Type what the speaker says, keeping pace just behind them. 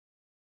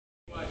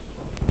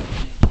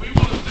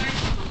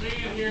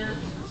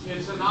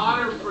It's an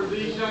honor for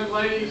these young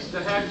ladies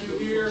to have you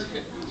here,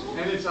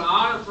 and it's an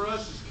honor for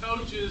us as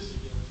coaches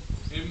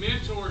and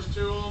mentors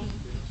to them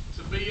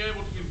to be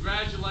able to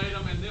congratulate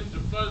them and them to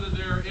further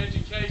their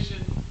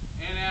education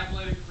and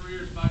athletic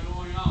careers by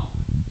going on.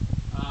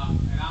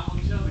 And I'm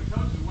going to tell the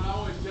coaches what I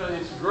always tell you,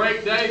 it's a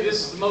great day.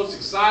 This is the most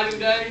exciting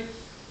day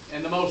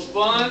and the most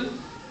fun.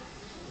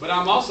 But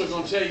I'm also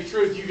going to tell you the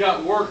truth, you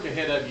got work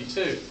ahead of you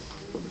too.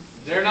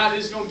 They're not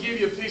just going to give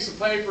you a piece of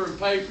paper and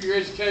pay for your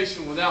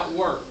education without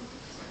work.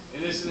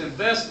 And it's an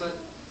investment.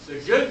 The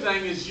good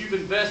thing is you've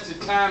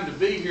invested time to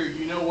be here.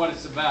 You know what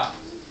it's about.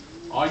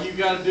 All you've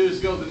got to do is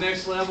go to the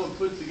next level and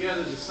put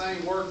together the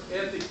same work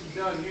ethic you've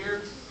done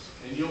here,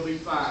 and you'll be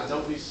fine.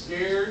 Don't be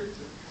scared.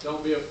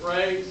 Don't be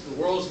afraid. The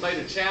world's made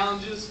of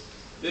challenges.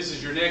 This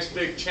is your next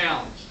big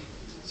challenge.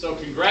 So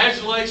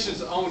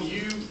congratulations on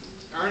you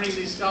earning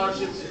these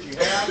scholarships that you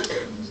have.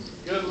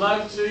 Good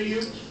luck to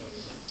you.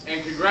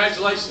 And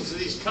congratulations to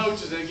these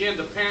coaches and again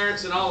the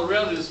parents and all the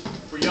relatives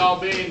for y'all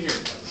being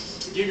here.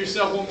 Give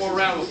yourself one more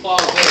round of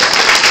applause there.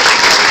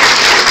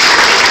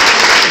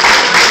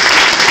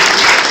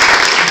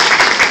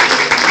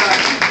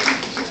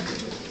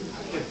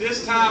 At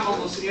this time I'm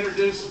going to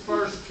introduce the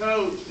first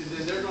coach, and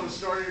then they're going to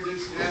start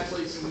introducing the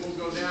athletes, and we'll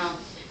go down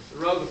the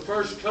road. The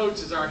first coach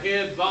is our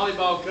head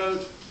volleyball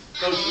coach,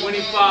 Coach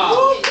Winnie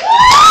Fogg.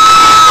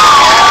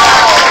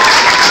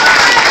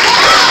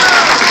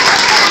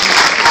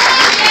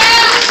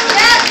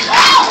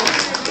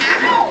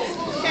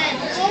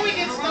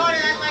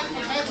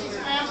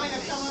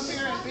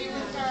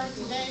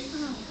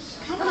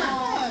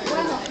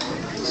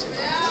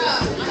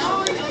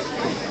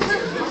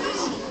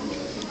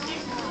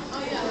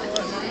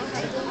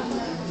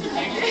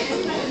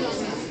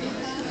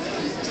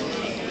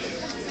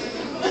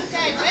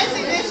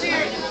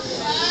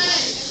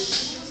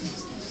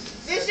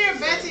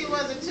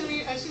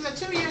 She's a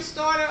two-year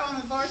starter on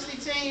the varsity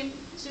team.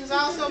 She was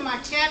also my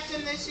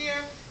captain this year.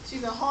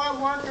 She's a hard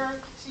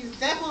worker. She's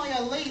definitely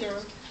a leader.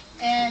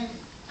 And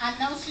I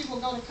know she will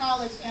go to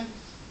college and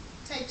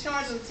take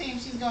charge of the team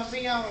she's going to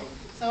be on.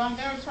 So I'm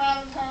very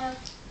proud of her.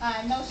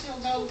 I know she'll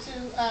go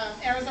to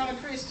Arizona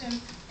Christian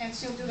and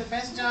she'll do the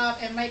best job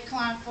and make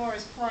Klein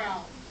Forest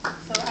proud.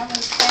 So I'm going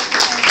to thank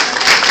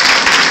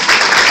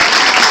her.